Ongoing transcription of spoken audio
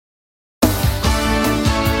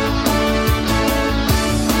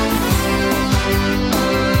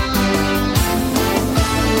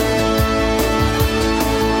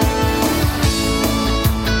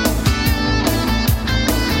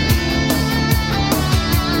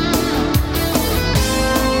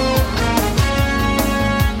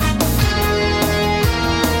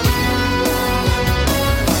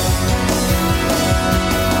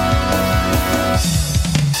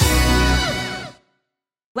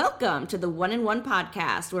Welcome to the One and One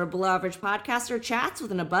podcast, where a below-average podcaster chats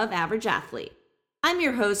with an above-average athlete. I'm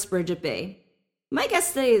your host, Bridget B. My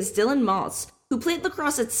guest today is Dylan Maltz, who played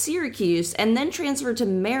lacrosse at Syracuse and then transferred to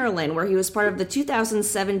Maryland, where he was part of the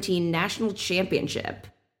 2017 National Championship.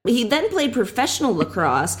 He then played professional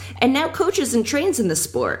lacrosse and now coaches and trains in the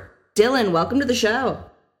sport. Dylan, welcome to the show.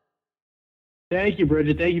 Thank you,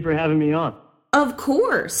 Bridget. Thank you for having me on. Of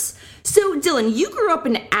course. So, Dylan, you grew up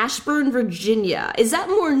in Ashburn, Virginia. Is that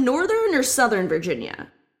more northern or southern Virginia?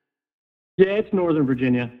 Yeah, it's northern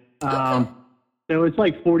Virginia. Okay. So it's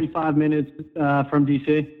like 45 minutes from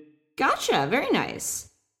D.C. Gotcha. Very nice.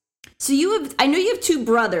 So I know you have two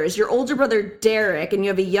brothers, your older brother Derek, and you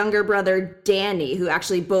have a younger brother Danny, who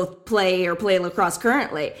actually both play lacrosse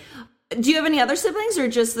currently. Do you have any other siblings or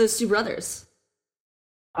just those two brothers?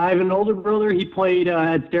 I have an older brother. He played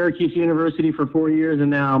at Syracuse University for 4 years, and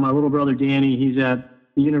now my little brother Danny, he's at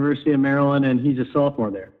the University of Maryland, and he's a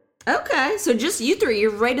sophomore there. Okay, so just you three, you're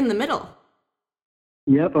right in the middle.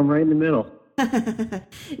 Yep, I'm right in the middle.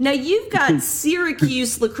 Now, you've got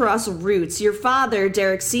Syracuse lacrosse roots. Your father,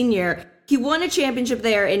 Derek Sr., he won a championship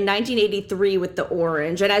there in 1983 with the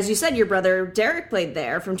Orange. And as you said, your brother Derek played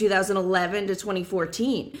there from 2011 to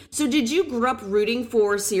 2014. So did you grow up rooting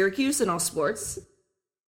for Syracuse in all sports?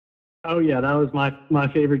 Oh, yeah, that was my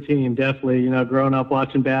favorite team, definitely. You know, growing up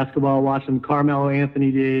watching basketball, watching Carmelo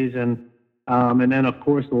Anthony days, and then, of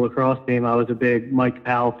course, the lacrosse team. I was a big Mike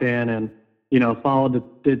Powell fan and, you know, followed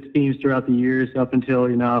the teams throughout the years up until,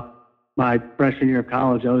 you know, my freshman year of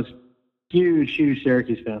college. I was huge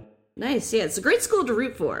Syracuse fan. Nice, yeah. It's a great school to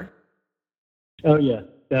root for. Oh, yeah,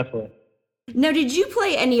 definitely. Now, did you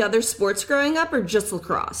play any other sports growing up or just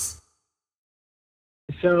lacrosse?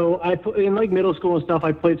 So in like middle school and stuff,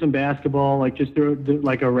 I played some basketball, like just through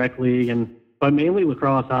like a rec league, but mainly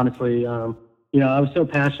lacrosse, honestly. You know, I was so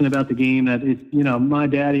passionate about the game that it's, you know, my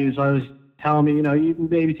daddy was always telling me, you know, you can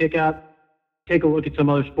maybe take a look at some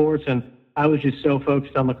other sports, and I was just so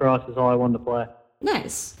focused on lacrosse is all I wanted to play.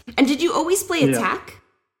 Nice. And did you always play attack?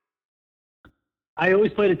 I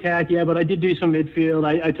always played attack, yeah, but I did do some midfield.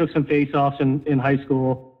 I took some face-offs in high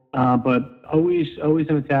school, but always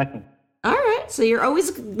an attackman. All right, so you're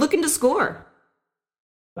always looking to score.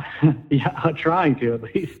 Yeah, trying to at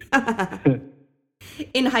least.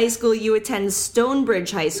 In high school, you attend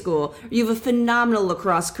Stonebridge High School. You have a phenomenal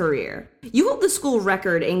lacrosse career. You hold the school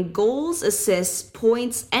record in goals, assists,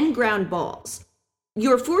 points, and ground balls.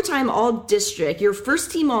 You're four-time All-District. You're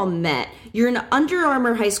first-team All-Met. You're an Under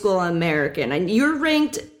Armour High School All-American, and you're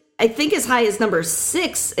ranked, I think, as high as number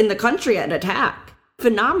 6 in the country at attack.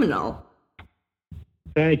 Phenomenal.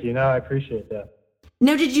 Thank you. No, I appreciate that.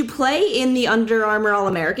 Now, did you play in the Under Armour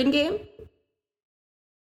All-American game?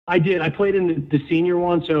 I did. I played in the senior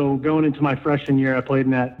one, so going into my freshman year, I played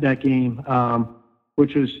in that game,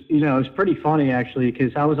 which was, you know, it was pretty funny, actually,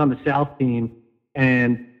 because I was on the South team,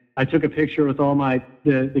 and I took a picture with all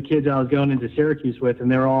the kids I was going into Syracuse with,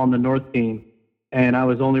 and they were all on the North team, and I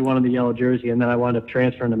was only one in the yellow jersey, and then I wound up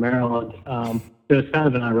transferring to Maryland. So it's kind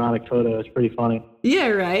of an ironic photo. It's pretty funny. Yeah,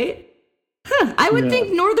 right? Huh, I would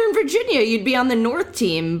think Northern Virginia, you'd be on the North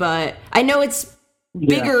team, but I know it's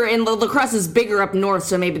bigger and lacrosse is bigger up north,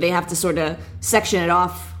 so maybe they have to sort of section it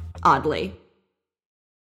off oddly.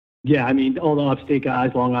 Yeah, I mean, all the upstate guys,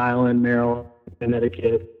 Long Island, Maryland,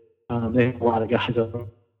 Connecticut, they have a lot of guys up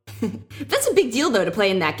there. That's a big deal, though, to play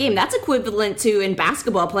in that game. That's equivalent to, in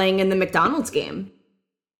basketball, playing in the McDonald's game.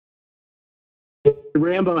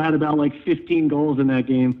 Rambo had about like 15 goals in that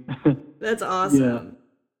game. That's awesome.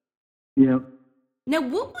 Yeah. Now,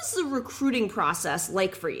 what was the recruiting process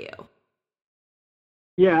like for you?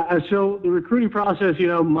 Yeah, so the recruiting process, you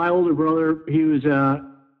know, my older brother, he was it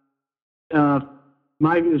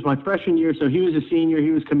was my freshman year, so he was a senior.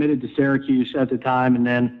 He was committed to Syracuse at the time, and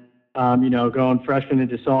then, you know, going freshman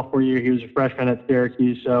into sophomore year, he was a freshman at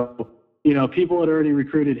Syracuse. So, you know, people had already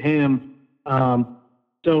recruited him.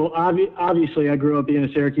 So obviously, I grew up being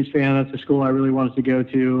a Syracuse fan. That's the school I really wanted to go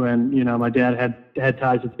to, and you know, my dad had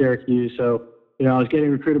ties with Syracuse, so you know, I was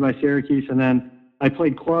getting recruited by Syracuse, and then I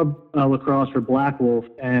played club lacrosse for Black Wolf,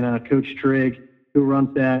 and Coach Trigg, who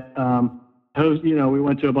runs that, you know, we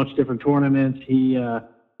went to a bunch of different tournaments. He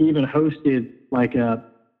even hosted like an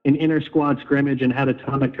inter squad scrimmage and had a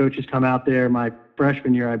ton of coaches come out there my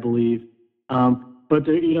freshman year, I believe. But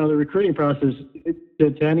you know, the recruiting process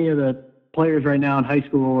to any of the players right now in high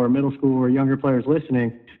school or middle school or younger players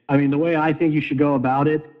listening, I mean, the way I think you should go about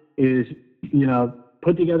it is, you know,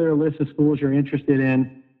 put together a list of schools you're interested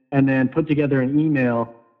in, and then put together an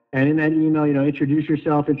email. And in that email, you know, introduce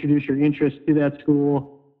yourself, introduce your interest to that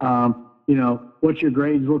school, you know, what your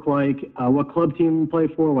grades look like, what club team you play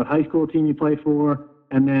for, what high school team you play for,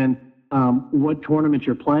 and then what tournament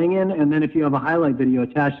you're playing in. And then if you have a highlight video,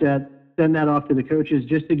 attach that, send that off to the coaches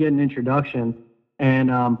just to get an introduction.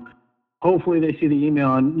 And hopefully they see the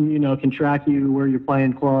email and, can track you where you're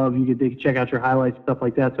playing club. They can check out your highlights, stuff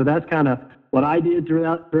like that. So that's kind of what I did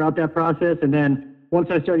throughout that process. And then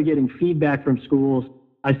once I started getting feedback from schools,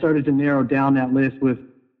 I started to narrow down that list with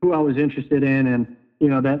who I was interested in. And,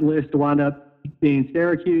 that list wound up being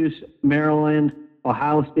Syracuse, Maryland,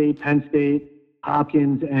 Ohio State, Penn State,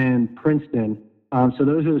 Hopkins, and Princeton. So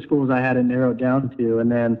those are the schools I had it narrowed down to.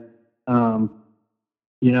 And then,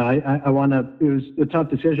 I wound up, it was a tough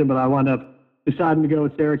decision, but I wound up deciding to go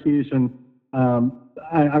with Syracuse. And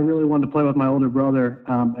I really wanted to play with my older brother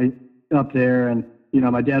up there. And,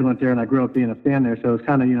 my dad went there and I grew up being a fan there. So it was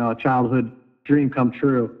kind of, a childhood dream come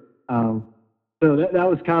true. So that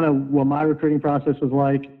was kind of what my recruiting process was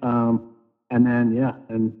like. And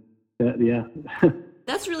then,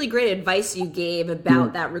 That's really great advice you gave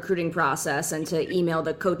about that recruiting process and to email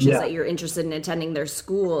the coaches that you're interested in attending their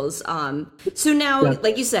schools. So now,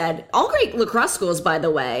 like you said, all great lacrosse schools, by the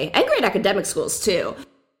way, and great academic schools too.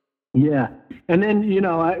 Yeah. And then,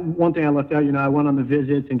 one thing I left out, I went on the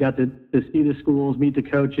visits and got to see the schools, meet the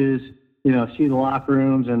coaches, see the locker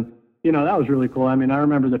rooms. And, that was really cool. I mean, I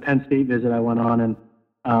remember the Penn State visit I went on, and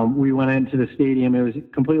we went into the stadium. It was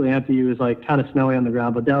completely empty. It was like kind of snowy on the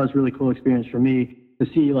ground, but that was a really cool experience for me to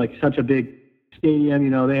see like such a big stadium.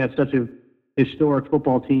 They have such a historic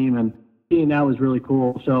football team, and seeing that was really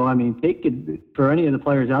cool. So, I mean, for any of the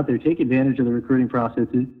players out there, take advantage of the recruiting process.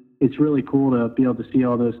 It's really cool to be able to see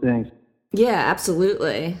all those things. Yeah,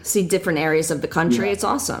 absolutely. See different areas of the country. Yeah. It's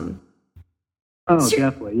awesome. Oh,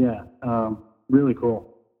 definitely. Yeah. Really cool.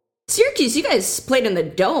 Syracuse, you guys played in the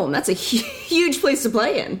Dome. That's a huge place to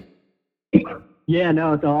play in. Yeah,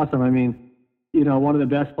 no, it's awesome. I mean, one of the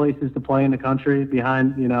best places to play in the country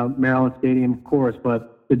behind, Maryland Stadium, of course,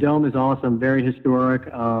 but the Dome is awesome, very historic.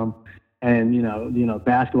 And,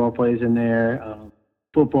 basketball plays in there,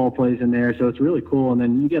 football plays in there. So it's really cool. And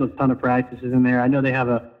then you get a ton of practices in there. I know they have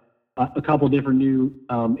a couple different new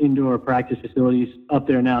indoor practice facilities up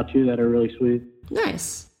there now too that are really sweet.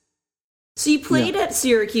 Nice. So you played at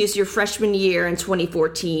Syracuse your freshman year in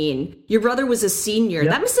 2014. Your brother was a senior.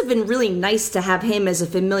 That must have been really nice to have him as a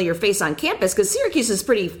familiar face on campus, because Syracuse is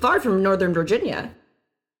pretty far from Northern Virginia.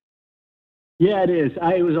 Yeah, it is.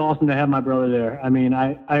 It was awesome to have my brother there. I mean,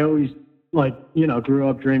 I always grew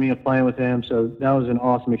up dreaming of playing with him. So that was an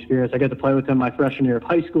awesome experience. I got to play with him my freshman year of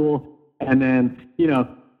high school. And then,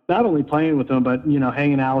 not only playing with him, but,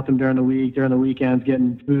 hanging out with him during the week, during the weekends,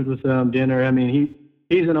 getting food with him, dinner. I mean,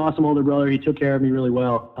 he's an awesome older brother. He took care of me really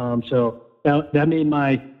well. So that made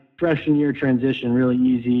my freshman year transition really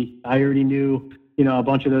easy. I already knew, a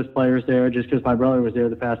bunch of those players there just because my brother was there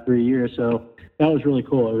the past 3 years. So that was really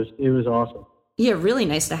cool. It was awesome. Yeah, really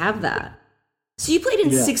nice to have that. So you played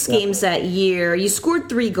in 6 games that year. You scored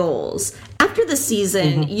 3 goals. After the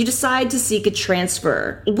season, you decide to seek a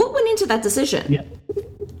transfer. What went into that decision? Yeah.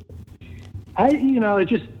 It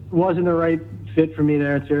just wasn't the right fit for me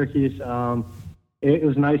there at Syracuse. It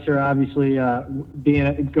was nicer, obviously,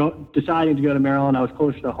 deciding to go to Maryland. I was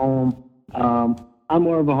closer to home. I'm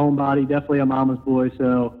more of a homebody, definitely a mama's boy.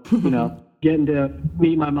 So, getting to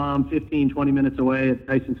meet my mom 15, 20 minutes away at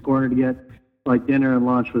Tyson's Corner to get dinner and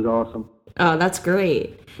lunch was awesome. Oh, that's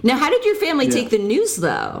great. Now, how did your family take the news,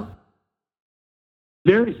 though?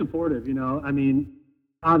 Very supportive, I mean,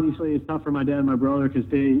 obviously it's tough for my dad and my brother because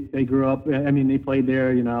they grew up, they played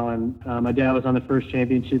there, and my dad was on the first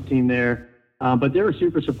championship team there. But they were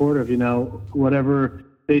super supportive, whatever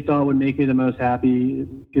they thought would make me the most happy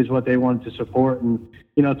is what they wanted to support. And,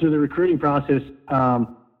 through the recruiting process,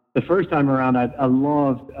 the first time around, I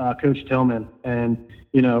loved Coach Tillman. And,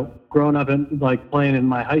 growing up and playing in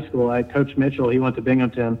my high school, I had Coach Mitchell. He went to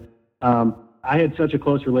Binghamton. I had such a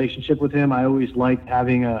close relationship with him. I always liked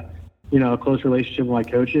having a close relationship with my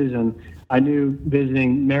coaches. And I knew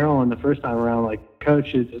visiting Maryland the first time around,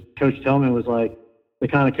 Coach Tillman was the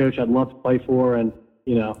kind of coach I'd love to play for. And,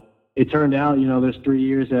 it turned out, those 3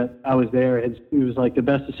 years that I was there, it was the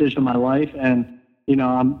best decision of my life. And,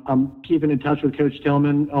 I'm keeping in touch with Coach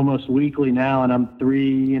Tillman almost weekly now, and I'm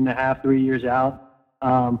 3 years out.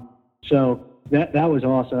 So that was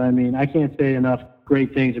awesome. I mean, I can't say enough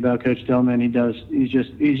great things about Coach Tillman. He's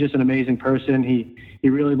just an amazing person. He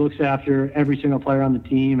really looks after every single player on the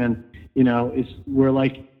team, and, we're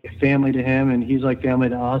like family to him, and he's like family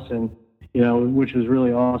to us. And, which was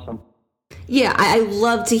really awesome. Yeah, I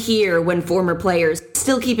love to hear when former players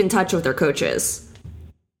still keep in touch with their coaches.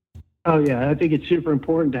 Oh, yeah. I think it's super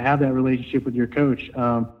important to have that relationship with your coach,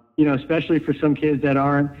 especially for some kids that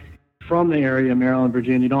aren't from the area, Maryland,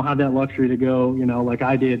 Virginia, you don't have that luxury to go, you know, like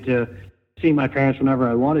I did, to see my parents whenever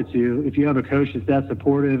I wanted to. If you have a coach that's that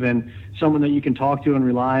supportive and someone that you can talk to and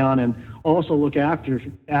rely on and also look after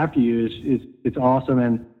you, it's awesome.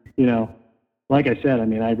 And, you know, like I said, I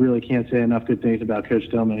mean, I really can't say enough good things about Coach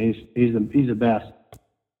Tillman. He's the best.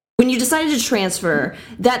 When you decided to transfer,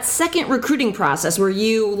 that second recruiting process, were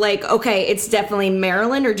you like, okay, it's definitely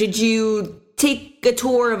Maryland, or did you take a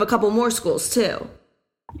tour of a couple more schools too?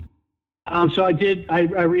 So I did. I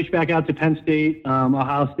reached back out to Penn State,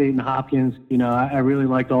 Ohio State, and Hopkins. You know, I really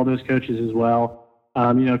liked all those coaches as well.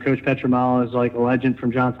 You know, Coach Petramala is like a legend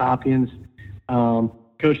from Johns Hopkins.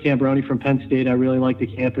 Coach Tambroni from Penn State, I really like the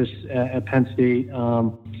campus at Penn State.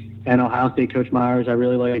 And Ohio State, Coach Myers, I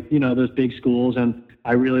really like, you know, those big schools, and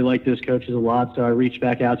I really like those coaches a lot. So I reached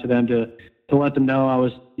back out to them to let them know I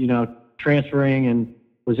was, you know, transferring and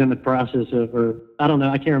was in the process of, or I don't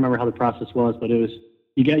know, I can't remember how the process was, but it was,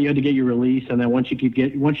 you had to get your release, and then once you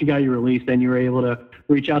got your release, then you were able to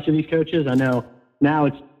reach out to these coaches. I know now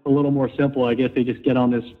it's a little more simple. I guess they just get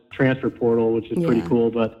on this transfer portal, which is pretty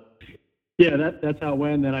cool. But yeah, that's how it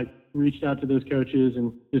went. Then I reached out to those coaches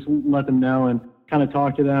and just let them know and kind of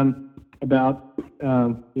talk to them about,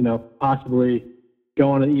 you know, possibly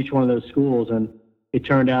going to each one of those schools. And it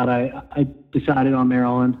turned out I decided on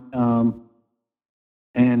Maryland.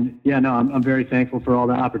 And yeah, no, I'm very thankful for all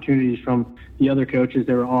the opportunities from the other coaches.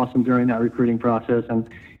 They were awesome during that recruiting process. And,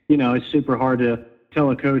 you know, it's super hard to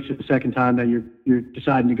tell a coach the second time that you're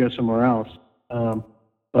deciding to go somewhere else.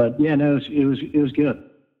 But yeah, no, it was good.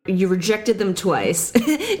 You rejected them twice.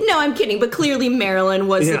 No, I'm kidding. But clearly Maryland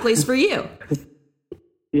was the place for you.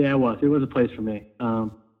 Yeah, it was. It was a place for me.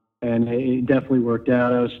 And it definitely worked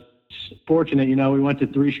out. I was fortunate, you know, we went to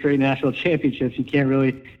 3 straight national championships. You can't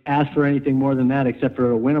really ask for anything more than that except for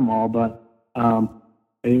to win them all. But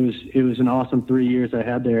it was an awesome 3 years I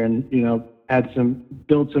had there, and, you know,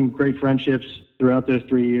 built some great friendships throughout those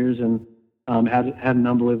 3 years, and had an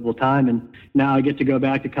unbelievable time. And now I get to go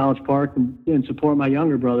back to College Park and support my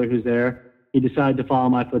younger brother who's there. He decided to follow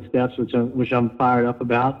my footsteps, which I'm fired up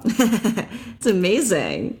about. It's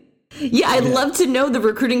amazing. Yeah, I'd love to know the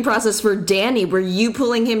recruiting process for Danny. Were you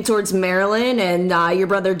pulling him towards Maryland, and your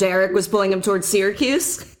brother Derek was pulling him towards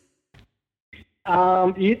Syracuse?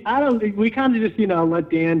 I don't think we kind of just, you know, let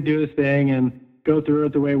Dan do his thing and go through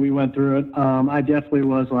it the way we went through it. I definitely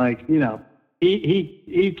was like, you know,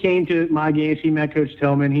 he came to my games. He met Coach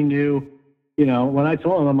Tillman. He knew, you know, when I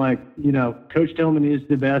told him, I'm like, you know, Coach Tillman is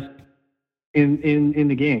the best in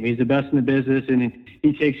the game. He's the best in the business, and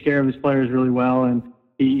he takes care of his players really well, and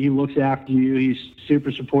he looks after you. He's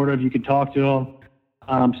super supportive. You can talk to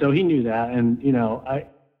him. So he knew that. And, you know,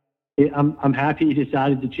 I'm happy he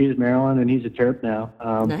decided to choose Maryland, and he's a Terp now.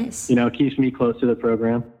 Nice. You know, it keeps me close to the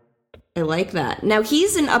program. I like that. Now,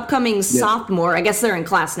 he's an upcoming sophomore. I guess they're in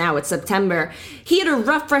class now. It's September. He had a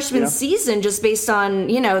rough freshman season just based on,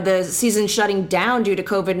 you know, the season shutting down due to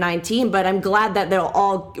COVID-19, but I'm glad that they'll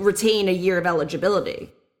all retain a year of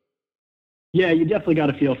eligibility. Yeah, you definitely got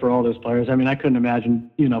to feel for all those players. I mean, I couldn't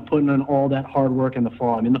imagine, you know, putting in all that hard work in the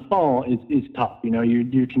fall. I mean, the fall is tough. You know,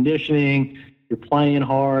 you're conditioning, you're playing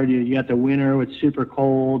hard. You got the winter, it's super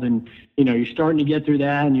cold, and, you know, you're starting to get through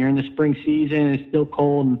that, and you're in the spring season, and it's still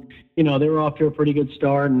cold, and, you know, they were off to a pretty good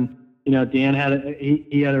start, and, you know, Dan had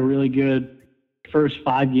a really good first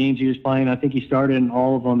 5 games he was playing. I think he started in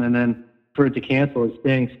all of them, and then for it to cancel, it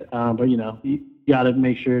stinks. But, you know, you got to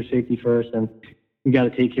make sure safety first, and you got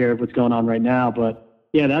to take care of what's going on right now. But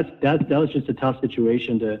yeah, that was just a tough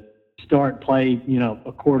situation to start, play, you know,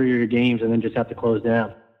 a quarter of your games and then just have to close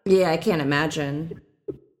down. Yeah, I can't imagine.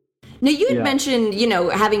 Now, you had mentioned, you know,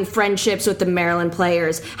 having friendships with the Maryland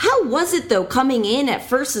players. How was it, though, coming in at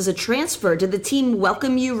first as a transfer? Did the team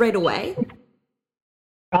welcome you right away?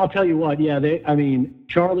 I'll tell you what, yeah,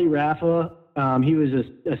 Charlie Raffa, he was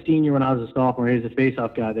a senior when I was a sophomore. He was a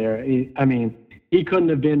face-off guy there. He couldn't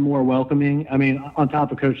have been more welcoming. I mean, on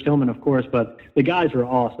top of Coach Tillman, of course, but the guys were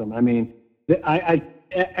awesome. I mean,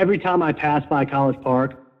 every time I pass by College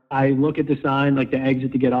Park, I look at the sign, like the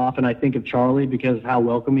exit to get off, and I think of Charlie because of how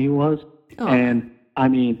welcoming he was. Oh. And, I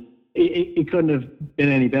mean, it couldn't have been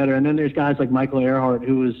any better. And then there's guys like Michael Earhart,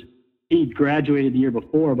 he graduated the year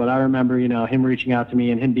before, but I remember, you know, him reaching out to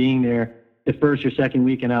me and him being there the first or second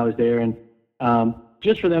weekend I was there. And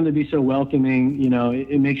just for them to be so welcoming, you know,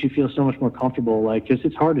 it makes you feel so much more comfortable. Like, just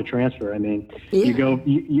it's hard to transfer. I mean,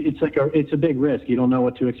 it's a big risk. You don't know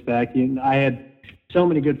what to expect. I had so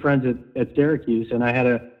many good friends at Syracuse, and I had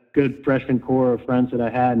a good freshman core of friends that I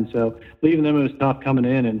had, and so leaving them, it was tough coming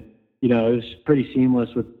in, and, you know, it was pretty seamless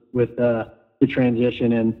with the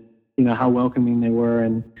transition. And how welcoming they were.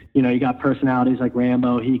 And, you got personalities like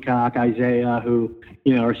Rambo, Heacock, Isaiah, who,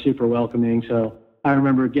 are super welcoming. So I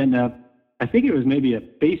remember getting I think it was maybe a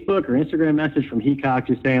Facebook or Instagram message from Heacock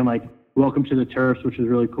just saying, like, welcome to the Terps, which was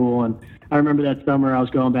really cool. And I remember that summer I was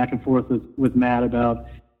going back and forth with Matt about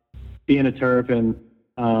being a Terp and,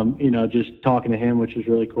 just talking to him, which was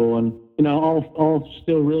really cool. And, all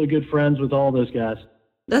still really good friends with all those guys.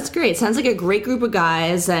 That's great. Sounds like a great group of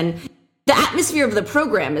guys, and the atmosphere of the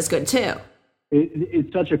program is good too.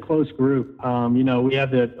 It's such a close group. We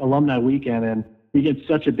have the alumni weekend, and we get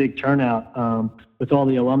such a big turnout with all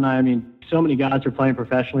the alumni. I mean, so many guys are playing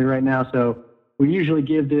professionally right now, so we usually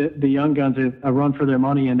give the young guns a run for their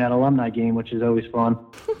money in that alumni game, which is always fun.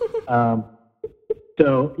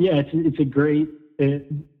 So, yeah, it's a great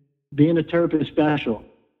being a Terp is special,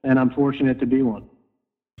 and I'm fortunate to be one.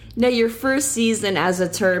 Now, your first season as a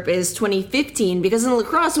Terp is 2015, because in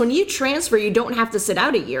lacrosse, when you transfer, you don't have to sit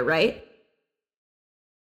out a year, right?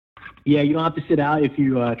 Yeah, you don't have to sit out if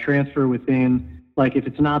you transfer within, like, if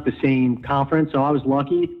it's not the same conference. So I was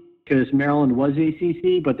lucky because Maryland was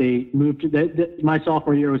ACC, but they moved to my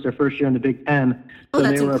sophomore year was their first year in the Big Ten. So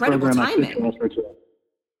that's incredible timing.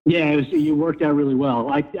 Yeah, you worked out really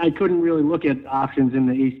well. I couldn't really look at options in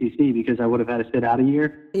the ACC because I would have had to sit out a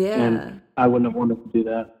year. Yeah. And I wouldn't have wanted to do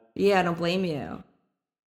that. Yeah, I don't blame you.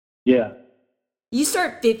 Yeah. You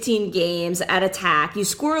start 15 games at Attack. You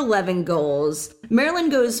score 11 goals.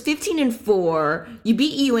 Maryland goes 15-4. You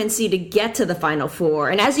beat UNC to get to the Final Four.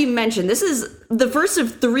 And as you mentioned, this is the first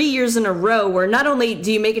of 3 years in a row where not only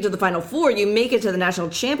do you make it to the Final Four, you make it to the national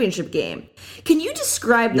championship game. Can you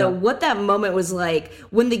describe, though, what that moment was like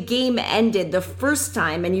when the game ended the first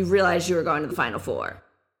time and you realized you were going to the Final Four?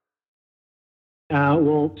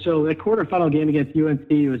 So the quarterfinal game against UNC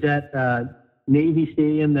was at Navy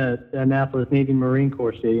Stadium, the Annapolis Navy Marine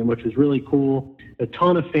Corps Stadium, which was really cool. A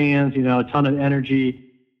ton of fans, a ton of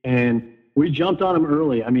energy, and we jumped on them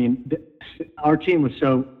early. I mean, our team was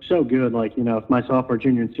so good, like, my sophomore,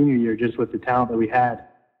 junior, and senior year, just with the talent that we had.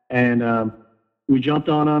 And we jumped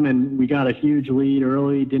on them, and we got a huge lead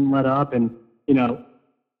early, didn't let up, and,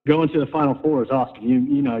 going to the Final Four is awesome.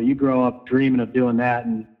 You grow up dreaming of doing that,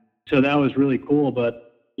 and so that was really cool.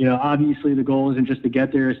 But, obviously the goal isn't just to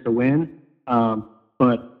get there, it's to win.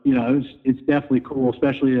 But it's definitely cool,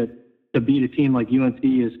 especially to beat a team like UNC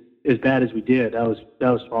as bad as we did. That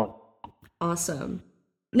was fun. Awesome.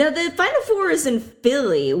 Now the Final Four is in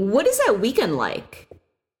Philly. What is that weekend like?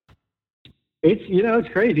 It's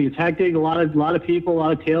crazy. It's hectic. A lot of people, a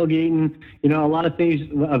lot of tailgating. A lot of things,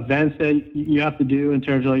 events that you have to do in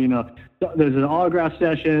terms of there's an autograph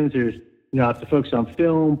sessions. There's have to focus on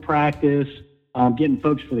film, practice. Getting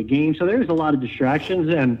folks for the game. So there's a lot of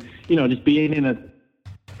distractions, and, just being in a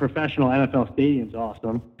professional NFL stadium is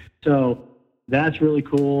awesome. So that's really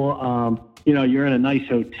cool. You're in a nice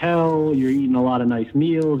hotel, you're eating a lot of nice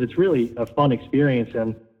meals. It's really a fun experience.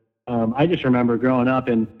 And I just remember growing up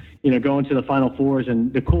and, going to the Final Fours,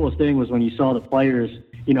 and the coolest thing was when you saw the players,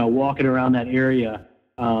 walking around that area.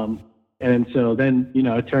 And so then,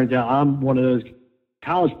 it turns out I'm one of those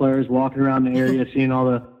college players walking around the area, seeing all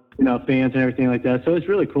the, fans and everything like that. So it's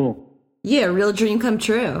really cool. Yeah, real dream come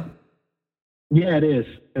true. Yeah, it is.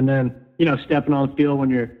 And then, stepping on the field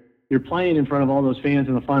when you're playing in front of all those fans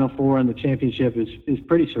in the Final Four and the championship is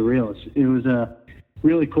pretty surreal. It was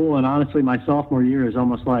really cool. And honestly, my sophomore year is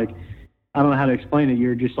almost like, I don't know how to explain it.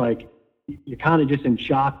 You're just like, you're kind of just in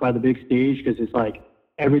shock by the big stage because it's like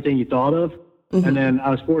everything you thought of. Mm-hmm. And then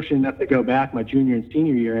I was fortunate enough to go back my junior and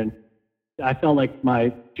senior year. And I felt like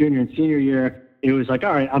my junior and senior year, it was like,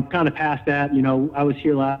 all right, I'm kind of past that. I was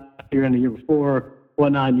here last year and the year before,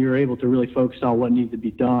 whatnot, and you were able to really focus on what needed to be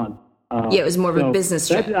done. It was more of a business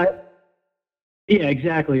trip. Yeah,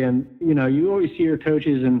 exactly. And, you always hear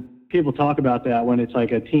coaches and people talk about that when it's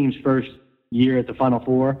like a team's first year at the Final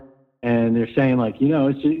Four, and they're saying like,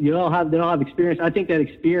 it's just, they don't have experience. I think that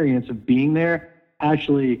experience of being there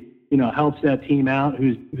actually, helps that team out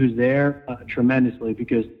who's there tremendously,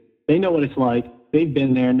 because they know what it's like. They've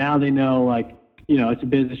been there. Now they know, like, it's a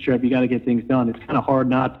business trip. You got to get things done. It's kind of hard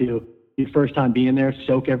not to, your first time being there,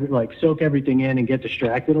 soak everything in and get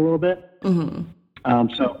distracted a little bit.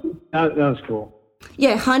 Mm-hmm. So that was cool.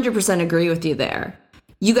 Yeah, 100% agree with you there.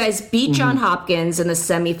 You guys beat John Hopkins in the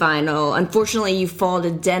semifinal. Unfortunately, you fall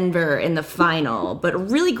to Denver in the final, but a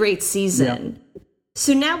really great season. Yeah.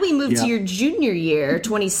 So now we move to your junior year,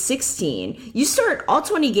 2016. You start all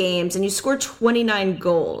 20 games and you score 29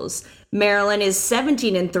 goals. Maryland is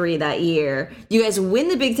 17-3 that year. You guys win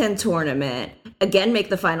the Big Ten tournament, again make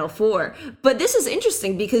the Final Four. But this is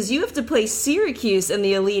interesting because you have to play Syracuse in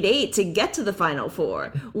the Elite Eight to get to the Final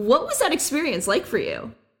Four. What was that experience like for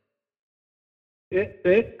you?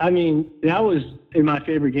 I mean, that was in my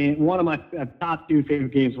favorite game. One of my top two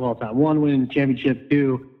favorite games of all time. One, winning the championship.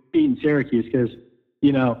 Two, beating Syracuse, because,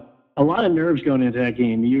 you know, a lot of nerves going into that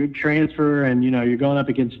game. You transfer and, you know, you're going up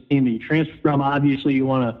against a team that you transfer from. Obviously, you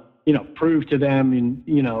want to, you know, prove to them and,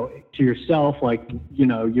 you know, to yourself, like, you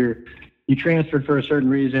know, you transferred for a certain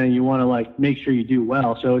reason and you want to, like, make sure you do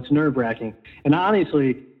well. So it's nerve-wracking. And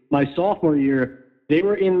honestly, my sophomore year, they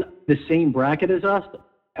were in the same bracket as us,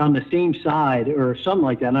 on the same side or something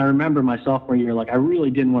like that. And I remember my sophomore year, like, I really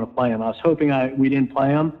didn't want to play them. I was hoping we didn't play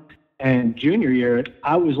them. And junior year,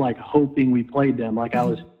 I was, like, hoping we played them. Like, I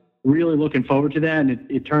was really looking forward to that. And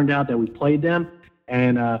it turned out that we played them.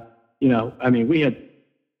 And, you know, I mean, we had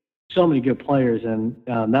so many good players, and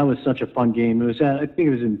that was such a fun game. It was I think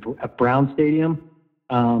it was at Brown Stadium.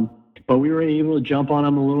 But we were able to jump on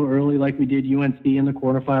them a little early like we did UNC in the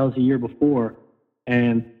quarterfinals the year before.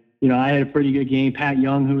 And, you know, I had a pretty good game. Pat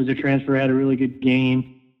Young, who was a transfer, had a really good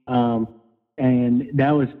game. And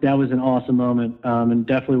that was an awesome moment, and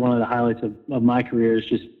definitely one of the highlights of my career is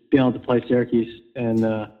just being able to play Syracuse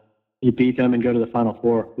and you beat them and go to the Final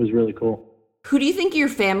Four. It was really cool. Who do you think your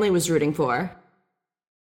family was rooting for?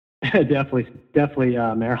 Definitely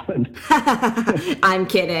Maryland. I'm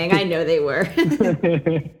kidding. I know they were.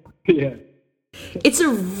 Yeah. It's a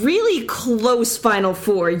really close Final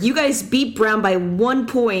Four. You guys beat Brown by 1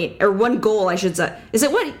 point, or 1 goal, I should say. Is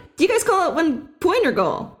it what? Do you guys call it 1 point or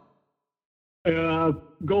goal?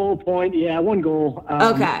 Goal, point, yeah, 1 goal.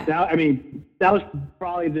 Okay. That was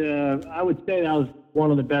probably I would say that was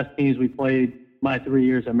one of the best teams we played my 3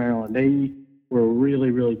 years at Maryland. They were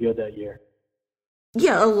really, really good that year.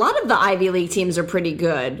 Yeah, a lot of the Ivy League teams are pretty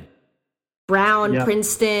good. Brown, yep.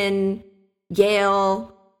 Princeton,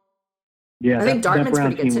 Yale. Yeah, I think Dartmouth's that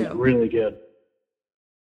Brown pretty good team too. Was really good.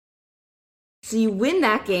 So you win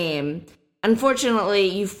that game. Unfortunately,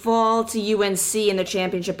 you fall to UNC in the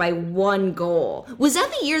championship by 1 goal. Was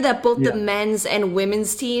that the year that both the men's and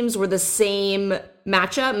women's teams were the same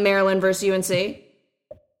matchup, Maryland versus UNC?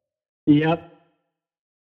 Yep.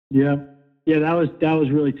 Yeah, that was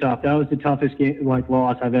really tough. That was the toughest game,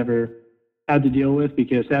 loss I've ever had to deal with,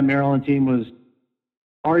 because that Maryland team was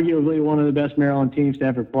arguably one of the best Maryland teams to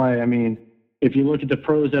ever play. I mean, if you look at the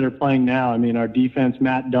pros that are playing now, I mean, our defense,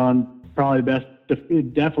 Matt Dunn, probably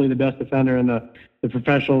definitely the best defender in the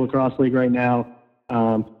professional lacrosse league right now.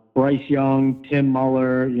 Bryce Young, Tim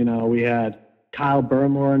Muller, you know, we had Kyle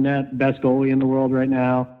Burnmore in net, best goalie in the world right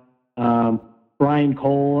now. Brian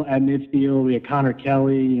Cole at midfield. We had Connor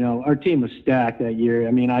Kelly. You know, our team was stacked that year.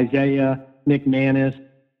 I mean, Isaiah, Nick Manis.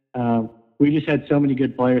 We just had so many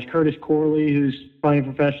good players. Curtis Corley, who's playing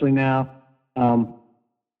professionally now.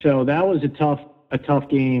 So that was a tough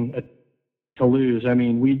game to lose. I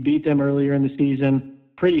mean, we beat them earlier in the season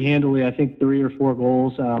pretty handily. I think 3 or 4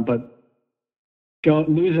 goals. But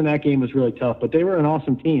losing that game was really tough. But they were an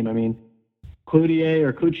awesome team. I mean,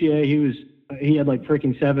 Cloutier, he had like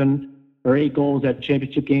freaking 7 or 8 goals at the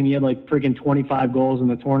championship game. He had like freaking 25 goals in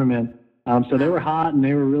the tournament. So they were hot and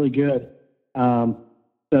they were really good. But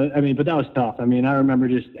that was tough. I mean, I remember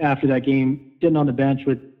just after that game, sitting on the bench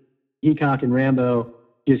with Heacock and Rambo,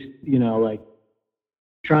 just, you know, like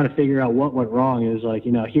trying to figure out what went wrong. It was like,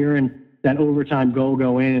 you know, hearing that overtime goal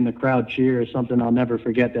go in and the crowd cheer is something I'll never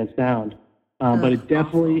forget, that sound. But it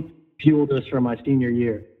definitely fueled us for my senior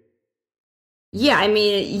year. Yeah, I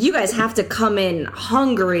mean, you guys have to come in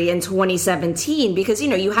hungry in 2017 because, you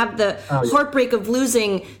know, you have the heartbreak of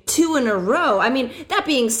losing 2 in a row. I mean, that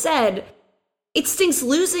being said, it stinks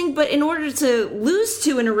losing, but in order to lose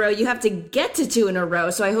 2 in a row, you have to get to 2 in a row.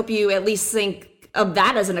 So I hope you at least think of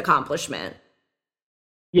that as an accomplishment.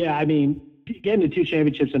 Yeah, I mean, getting to 2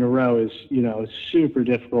 championships in a row is, you know, super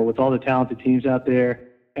difficult with all the talented teams out there.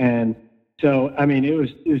 And so, I mean, it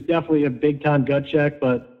was definitely a big time gut check,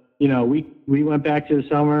 but you know, we went back to the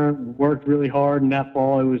summer, worked really hard, and that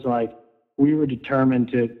fall it was like we were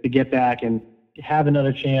determined to get back and have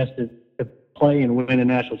another chance to play and win a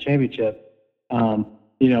national championship.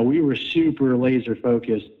 You know, we were super laser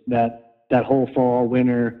focused that whole fall,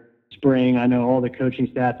 winter, spring. I know all the coaching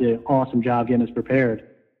staff did an awesome job getting us prepared.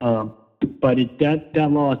 But that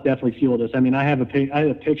loss definitely fueled us. I mean, I had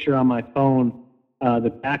a picture on my phone.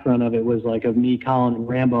 The background of it was like of me, Colin, and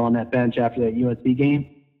Rambo on that bench after that UNC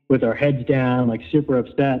game, with our heads down, like super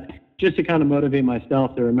upset, just to kind of motivate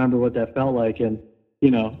myself to remember what that felt like and,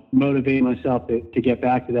 you know, motivate myself to get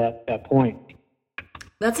back to that point.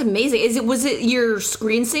 That's amazing. Was it your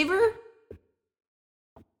screensaver?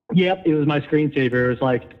 Yep, it was my screensaver. It was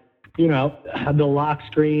like, you know, the lock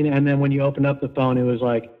screen, and then when you open up the phone, it was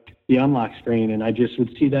like the unlock screen, and I just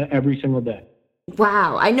would see that every single day.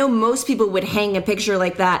 Wow. I know most people would hang a picture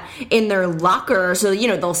like that in their locker, so,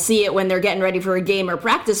 they'll see it when they're getting ready for a game or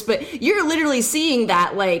practice, but you're literally seeing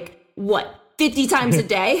that, 50 times a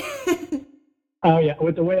day? Oh, yeah.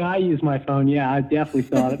 With the way I use my phone, yeah, I definitely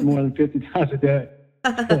saw it more than 50 times a day.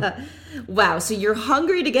 Wow, so you're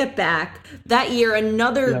hungry to get back. That year,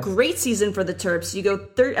 another great season for the Terps. You go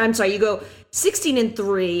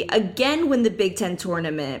 16-3, again win the Big Ten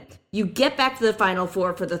tournament. You get back to the Final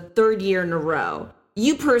Four for the third year in a row.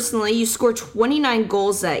 You personally, you score 29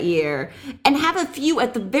 goals that year and have a few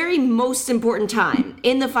at the very most important time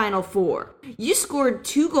in the Final Four. You scored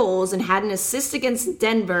 2 goals and had an assist against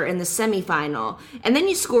Denver in the semifinal. And then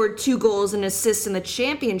you scored 2 goals and assists in the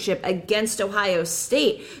championship against Ohio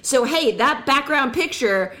State. So, hey, that background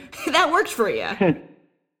picture, that worked for you.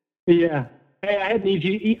 Yeah. Hey, I had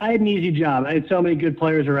an easy job. I had so many good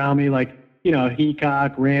players around me,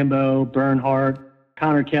 Heacock, Rambo, Bernhardt,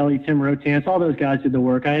 Connor Kelly, Tim Rotance, all those guys did the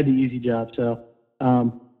work. I had the easy job. So,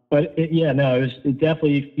 it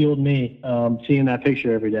definitely fueled me seeing that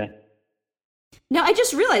picture every day. No, I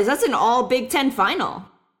just realized that's an all Big Ten final.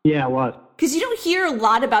 Yeah, it was. Because you don't hear a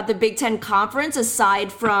lot about the Big Ten Conference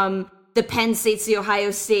aside from the Penn States, the Ohio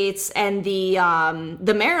States, and the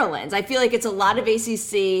Marylands. I feel like it's a lot of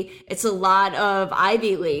ACC, it's a lot of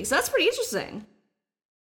Ivy League. So that's pretty interesting.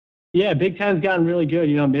 Yeah, Big Ten's gotten really good.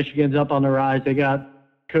 Michigan's up on the rise. They got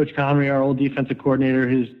Coach Connery, our old defensive coordinator,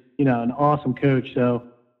 who's, an awesome coach. So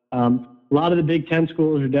a lot of the Big Ten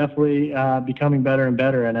schools are definitely becoming better and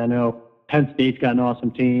better. And I know Penn State's got an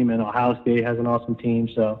awesome team, and Ohio State has an awesome team.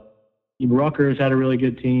 So Rutgers had a really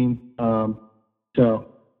good team. The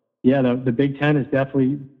Big Ten is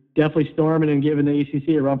definitely storming and giving the ACC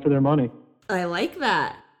a run for their money. I like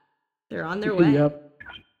that. They're on their way. Yep.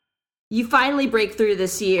 You finally break through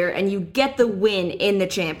this year, and you get the win in the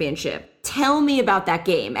championship. Tell me about that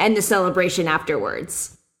game and the celebration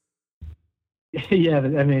afterwards. Yeah,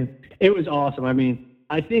 it was awesome.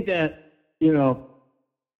 I think that,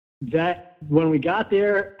 that when we got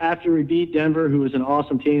there after we beat Denver, who was an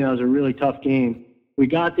awesome team, that was a really tough game. We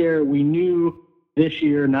got there, we knew this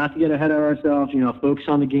year not to get ahead of ourselves, focus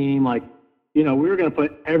on the game. We were going to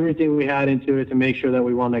put everything we had into it to make sure that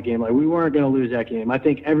we won that game. We weren't going to lose that game. I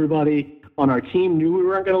think everybody on our team knew we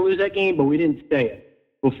weren't going to lose that game, but we didn't say it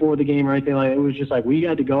before the game or anything like that. It was just we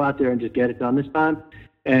had to go out there and just get it done this time.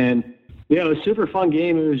 And, it was a super fun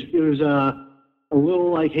game. It was a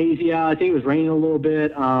little hazy out. I think it was raining a little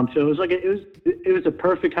bit. So it was a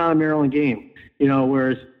perfect kind of Maryland game,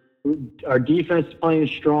 whereas our defense is playing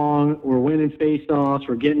strong. We're winning faceoffs.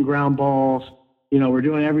 We're getting ground balls. We're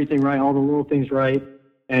doing everything right, all the little things right.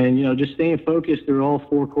 And, just staying focused through all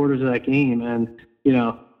 4 quarters of that game. And,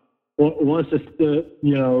 once the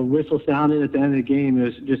whistle sounded at the end of the game, it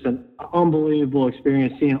was just an unbelievable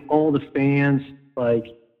experience seeing all the fans,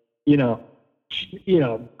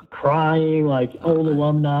 crying, old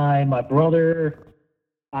alumni, my brother.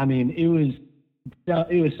 It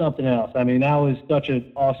was something else. That was such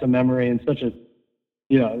an awesome memory and such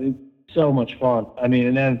so much fun. And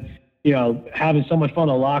then, having so much fun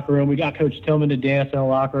in the locker room. We got Coach Tillman to dance in the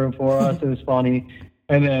locker room for us. It was funny.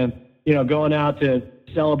 And then, going out to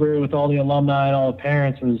celebrate with all the alumni and all the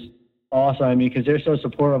parents was awesome. Because they're so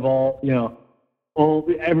supportive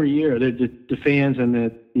every year, the fans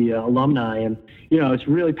and the alumni. And, it's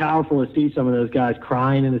really powerful to see some of those guys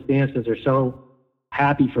crying in the stands because they're so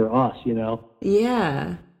happy for us,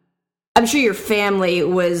 Yeah. I'm sure your family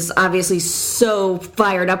was obviously so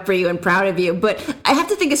fired up for you and proud of you, but I have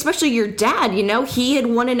to think especially your dad, he had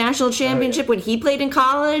won a national championship when he played in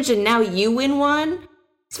college, and now you win one.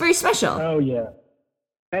 It's very special. Oh, yeah.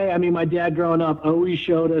 Hey, my dad growing up always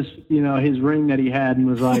showed us, his ring that he had and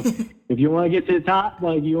was like, if you want to get to the top,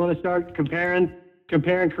 you want to start comparing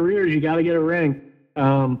careers, you got to get a ring.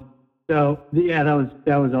 That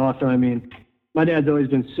was awesome. My dad's always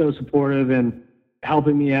been so supportive and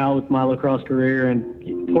helping me out with my lacrosse career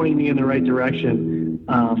and pointing me in the right direction.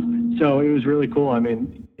 So it was really cool.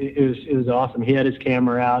 It was awesome. He had his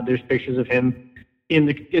camera out. There's pictures of him in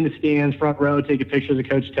the stands, front row, taking pictures of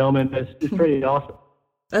Coach Tillman. It's pretty awesome.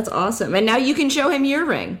 That's awesome. And now you can show him your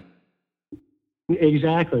ring.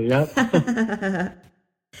 Exactly. Yep.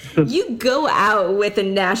 You go out with a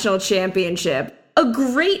national championship. A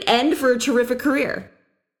great end for a terrific career.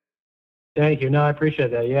 Thank you. No, I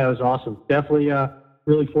appreciate that. Yeah, it was awesome. Definitely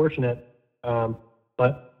really fortunate.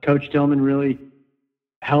 But Coach Tillman really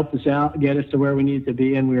helped us out, get us to where we needed to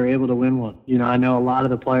be, and we were able to win one. I know a lot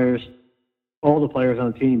of the players, all the players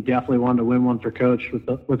on the team definitely wanted to win one for Coach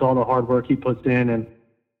with all the hard work he puts in and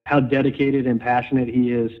how dedicated and passionate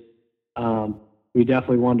he is. We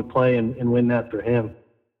definitely wanted to play and win that for him.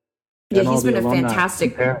 Yeah, he's been a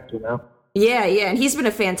fantastic parents, Yeah, and he's been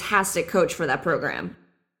a fantastic coach for that program.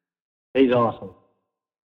 He's awesome.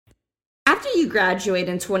 After you graduate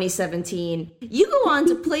in 2017, you go on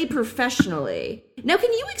to play professionally. Now,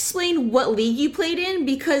 can you explain what league you played in?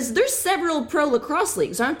 Because there's several pro lacrosse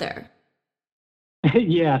leagues, aren't there?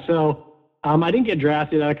 Yeah, so I didn't get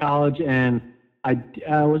drafted out of college, and I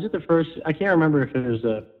can't remember if it was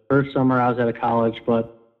the first summer I was out of college,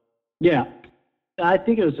 but yeah, I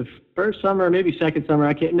think it was the first summer, maybe second summer.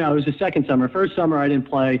 It was the second summer. First summer I didn't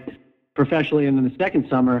play professionally, and then the second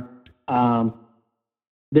summer,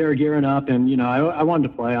 they were gearing up, and I wanted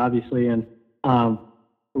to play, obviously, and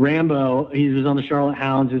Rambo, he was on the Charlotte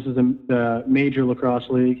Hounds. This is the Major Lacrosse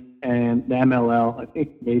League, and the MLL, I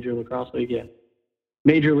think Major Lacrosse League, yeah.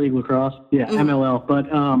 Major League Lacrosse, yeah, MLL. But,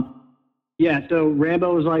 yeah, so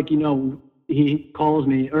Rambo was like, he calls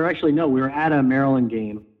me, or actually, no, we were at a Maryland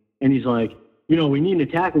game, and he's like, we need an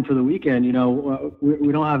attackman for the weekend. We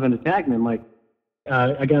don't have an attackman. I'm like,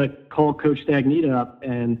 I got to call Coach Stagnita up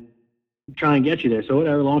and try and get you there. So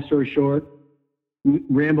whatever, long story short,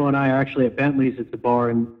 Rambo and I are actually at Bentley's at the bar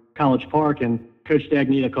in College Park, and Coach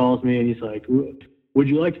Stagnita calls me, and he's like, would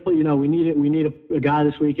you like to play? We need a guy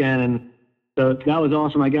this weekend. And so that was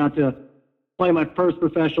awesome. I got to play my first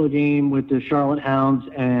professional game with the Charlotte Hounds,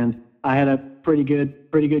 and I had a pretty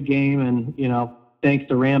good game. And, thanks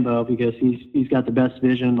to Rambo, because he's got the best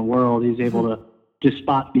vision in the world. He's able to just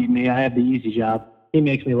spot beat me. I have the easy job. He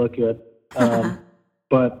makes me look good.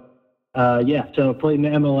 But so I played in the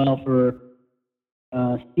MLL for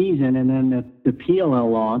a season, and then the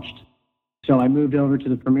PLL launched. So I moved over to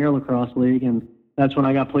the Premier Lacrosse League, and that's when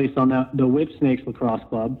I got placed on the Whip Snakes Lacrosse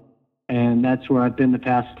Club. And that's where I've been the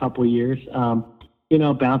past couple of years,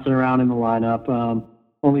 bouncing around in the lineup.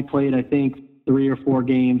 Only played, I think, 3 or 4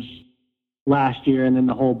 games last year, and then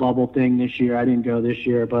the whole bubble thing this year. I didn't go this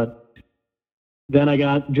year, but then I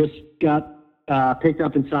got picked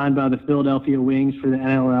up and signed by the Philadelphia Wings for the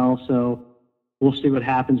NLL. So we'll see what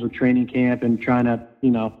happens with training camp and trying to,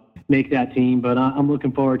 make that team. But I'm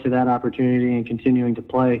looking forward to that opportunity and continuing to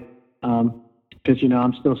play because,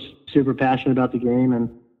 I'm still super passionate about the game and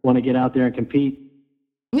want to get out there and compete.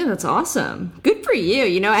 Yeah, that's awesome. Good for you.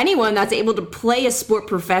 Anyone that's able to play a sport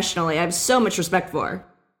professionally, I have so much respect for.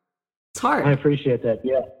 It's hard. I appreciate that.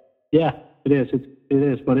 Yeah, it is. It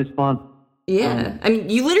is, but it's fun. Yeah.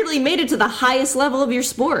 You literally made it to the highest level of your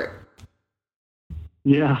sport.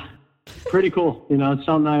 Yeah. Pretty cool. It's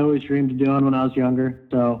something I always dreamed of doing when I was younger.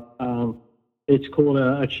 So it's cool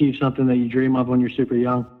to achieve something that you dream of when you're super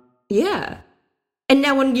young. Yeah. And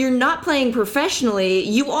now when you're not playing professionally,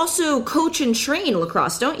 you also coach and train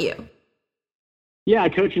lacrosse, don't you? Yeah, I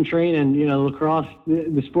coach and train, and lacrosse.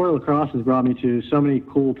 The sport of lacrosse has brought me to so many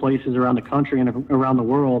cool places around the country and around the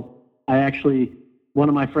world. One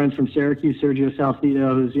of my friends from Syracuse, Sergio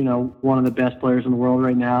Salcido, who's one of the best players in the world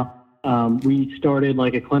right now. We started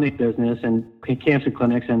like a clinic business and camps and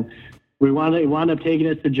clinics, and we wound up taking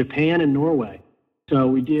it to Japan and Norway. So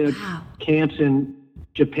we did camps in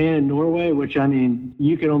Japan and Norway, which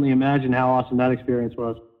you can only imagine how awesome that experience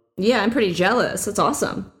was. Yeah, I'm pretty jealous. That's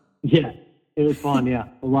awesome. Yeah. It was fun, yeah.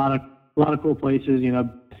 A lot of cool places,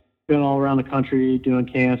 been all around the country doing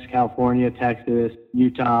camps, California, Texas,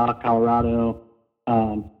 Utah, Colorado,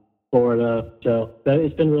 Florida. So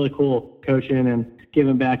it's been really cool coaching and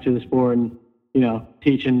giving back to the sport and,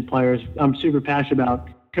 teaching players. I'm super passionate about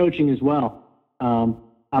coaching as well. I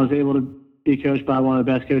was able to be coached by one of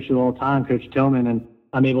the best coaches of all time, Coach Tillman, and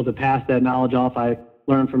I'm able to pass that knowledge off I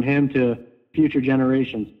learned from him to future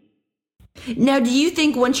generations. Now, do you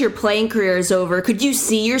think once your playing career is over, could you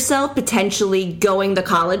see yourself potentially going the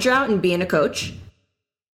college route and being a coach?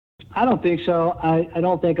 I don't think so. I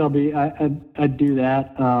don't think I'd do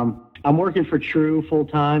that. I'm working for True full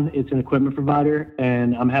time. It's an equipment provider,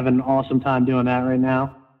 and I'm having an awesome time doing that right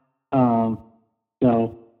now.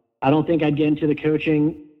 So I don't think I'd get into the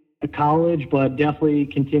coaching at college, but definitely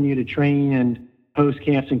continue to train and host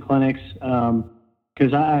camps and clinics.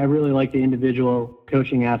 Because I really like the individual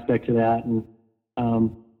coaching aspect to that. And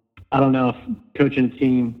I don't know if coaching a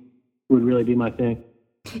team would really be my thing.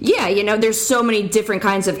 Yeah, there's so many different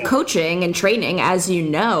kinds of coaching and training, as you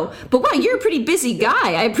know. But wow, you're a pretty busy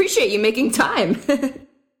guy. I appreciate you making time.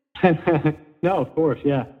 No, of course,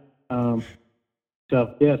 yeah.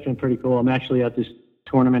 It's been pretty cool. I'm actually at this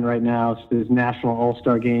tournament right now. It's this National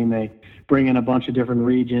All-Star Game. They bring in a bunch of different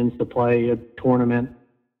regions to play a tournament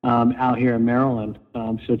out here in Maryland.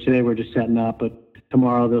 So today we're just setting up, but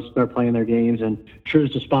tomorrow they'll start playing their games. And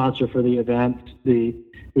True's the sponsor for the event.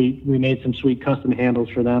 We made some sweet custom handles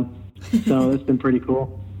for them. So it's been pretty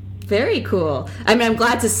cool. Very cool. I mean, I'm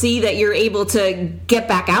glad to see that you're able to get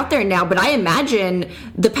back out there now, but I imagine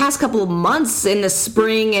the past couple of months in the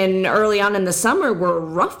spring and early on in the summer were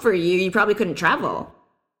rough for you. You probably couldn't travel.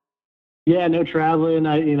 Yeah, no traveling.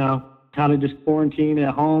 I, kind of just quarantined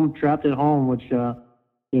at home, trapped at home, which,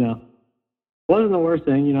 wasn't the worst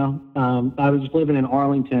thing, I was living in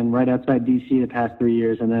Arlington, right outside D.C. the past 3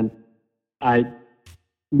 years, and then I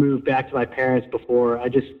moved back to my parents before. I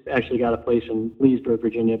just actually got a place in Leesburg,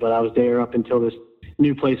 Virginia, but I was there up until this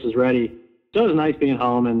new place was ready. So it was nice being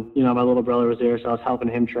home, and, my little brother was there, so I was helping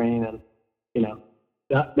him train, and,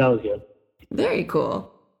 that was good. Very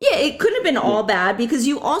cool. Yeah, it couldn't have been all bad because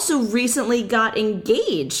you also recently got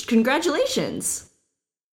engaged. Congratulations.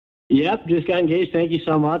 Yep, just got engaged. Thank you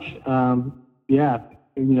so much. I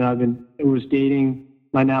was dating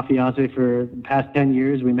my now fiance for the past 10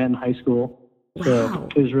 years. We met in high school. Wow. So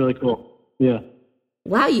it was really cool. Yeah.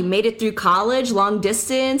 Wow, you made it through college, long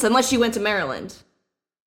distance, unless you went to Maryland.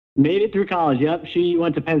 Made it through college, yep. She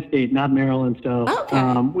went to Penn State, not Maryland, so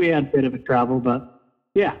we had a bit of a travel, but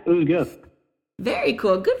yeah, it was good. Very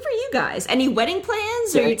cool. Good for you guys. Any wedding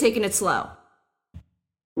plans, or are you taking it slow?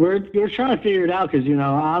 We're trying to figure it out because,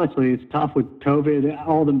 honestly, it's tough with COVID.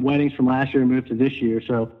 All the weddings from last year moved to this year,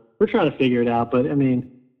 so we're trying to figure it out. But,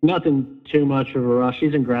 nothing too much of a rush.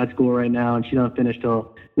 She's in grad school right now, and she doesn't finish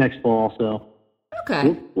till next fall, so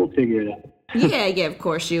we'll figure it out. Yeah, of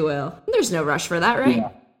course you will. There's no rush for that, right?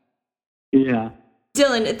 Yeah.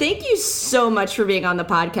 Dylan, thank you so much for being on the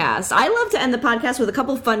podcast. I love to end the podcast with a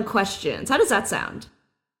couple fun questions. How does that sound?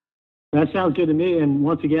 That sounds good to me. And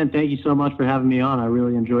once again, thank you so much for having me on. I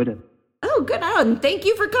really enjoyed it. Oh, good. And thank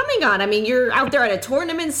you for coming on. I mean, you're out there at a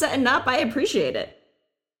tournament setting up. I appreciate it.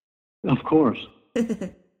 Of course.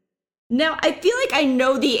 Now, I feel like I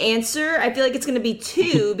know the answer. I feel like it's going to be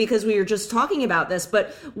 2 because we were just talking about this.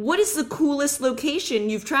 But what is the coolest location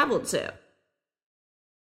you've traveled to?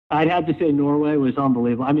 I'd have to say Norway was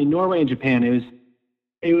unbelievable. I mean, Norway and Japan,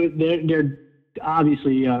 they're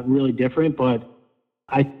obviously really different, but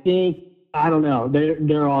I don't know.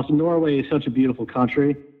 They're awesome. Norway is such a beautiful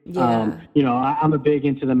country. Yeah. I'm a big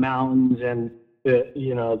into the mountains and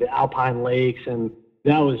the alpine lakes, and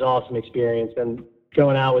that was an awesome experience. And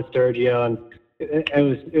going out with Sergio, and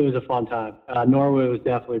it was a fun time. Norway was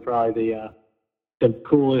definitely probably the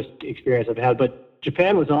coolest experience I've had. But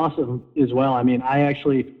Japan was awesome as well. I mean, I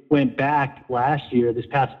actually went back last year, this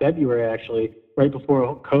past February, actually, right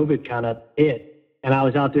before COVID kind of hit. And I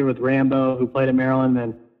was out there with Rambo, who played at Maryland,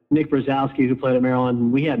 and Nick Brzezowski, who played at Maryland.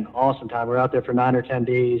 And we had an awesome time. We were out there for 9 or 10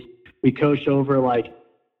 days. We coached over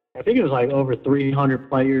over 300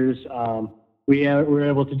 players. We were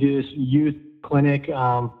able to do this youth clinic.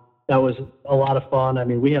 That was a lot of fun. I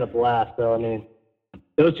mean, we had a blast, though. I mean,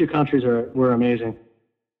 those 2 countries were amazing.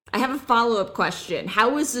 I have a follow-up question. How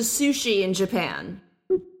was the sushi in Japan?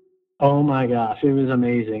 Oh, my gosh. It was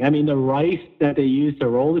amazing. I mean, the rice that they used to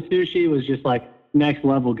roll the sushi was just, next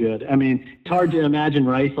level good. I mean, it's hard to imagine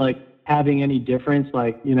rice, having any difference,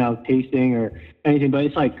 tasting or anything, but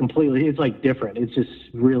it's, it's, different. It's just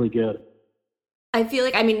really good. I feel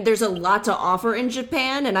like, there's a lot to offer in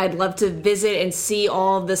Japan, and I'd love to visit and see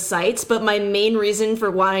all of the sites, but my main reason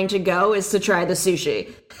for wanting to go is to try the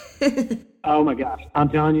sushi. Oh, my gosh. I'm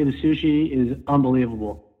telling you, the sushi is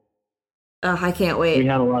unbelievable. Oh, I can't wait. We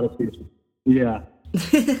had a lot of sushi. Yeah.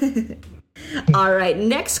 All right,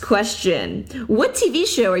 next question. What TV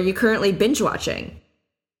show are you currently binge watching?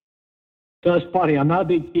 So it's funny. I'm not a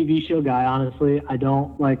big TV show guy, honestly. I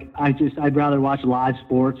don't I'd rather watch live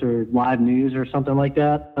sports or live news or something like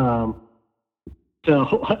that.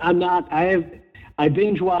 So I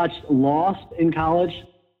binge watched Lost in college,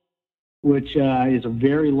 which is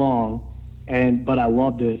very long, but I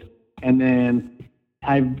loved it. And then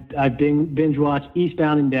I've binge watched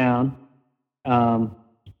Eastbound and Down.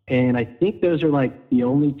 And I think those are the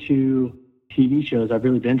only 2 TV shows I've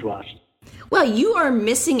really binge watched. Well, you are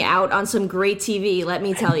missing out on some great TV, let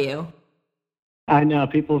me tell you. I know,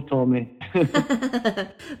 people have told me. But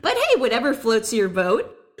hey, whatever floats your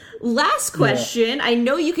boat. Last question. Yeah. I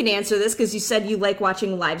know you can answer this because you said you like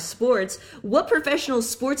watching live sports. What professional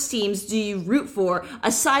sports teams do you root for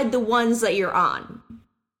aside the ones that you're on?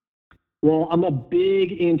 Well, I'm a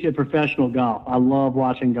big into professional golf. I love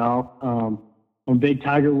watching golf. I'm a big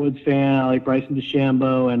Tiger Woods fan. I like Bryson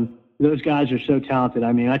DeChambeau, and those guys are so talented.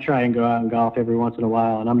 I mean, I try and go out and golf every once in a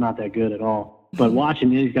while, and I'm not that good at all. But watching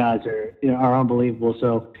these guys are unbelievable.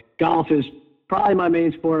 So golf is probably my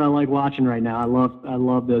main sport I like watching right now. I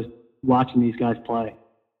love watching these guys play.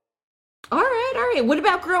 All right. What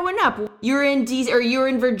about growing up? You're in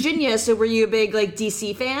Virginia, so were you a big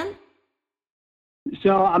DC fan?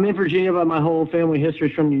 So I'm in Virginia, but my whole family history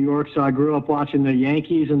is from New York. So I grew up watching the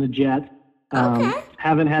Yankees and the Jets. Okay.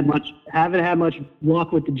 Haven't had much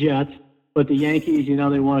luck with the Jets, but the Yankees, you know,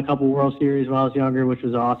 they won a couple World Series when I was younger, which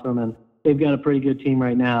was awesome, and they've got a pretty good team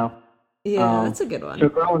right now. Yeah, that's a good one. So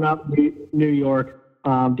growing up in New York,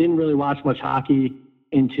 didn't really watch much hockey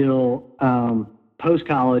until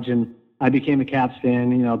post-college, and I became a Caps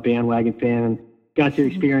fan, you know, bandwagon fan, and got to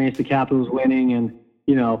experience the Capitals winning, and,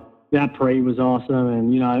 you know, that parade was awesome.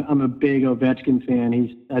 And, you know, I'm a big Ovechkin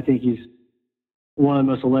fan. I think he's one of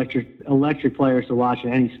the most electric players to watch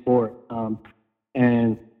in any sport.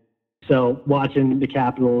 And so watching the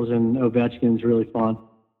Capitals and Ovechkin is really fun.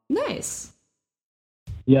 Nice.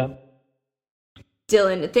 Yeah.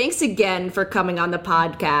 Dylan, thanks again for coming on the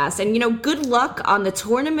podcast. And, you know, good luck on the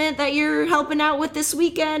tournament that you're helping out with this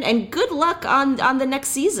weekend, and good luck on the next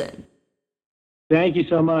season. Thank you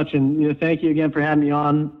so much. And, you know, thank you again for having me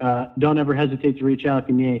on. Don't ever hesitate to reach out if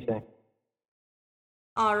you need anything.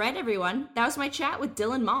 All right, everyone. That was my chat with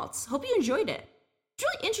Dylan Maltz. Hope you enjoyed it. It's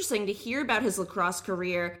really interesting to hear about his lacrosse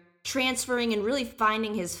career, transferring and really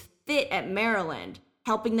finding his fit at Maryland,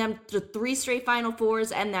 helping them to 3 straight Final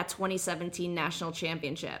Fours and that 2017 national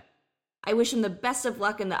championship. I wish him the best of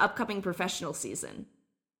luck in the upcoming professional season.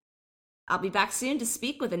 I'll be back soon to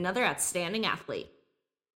speak with another outstanding athlete.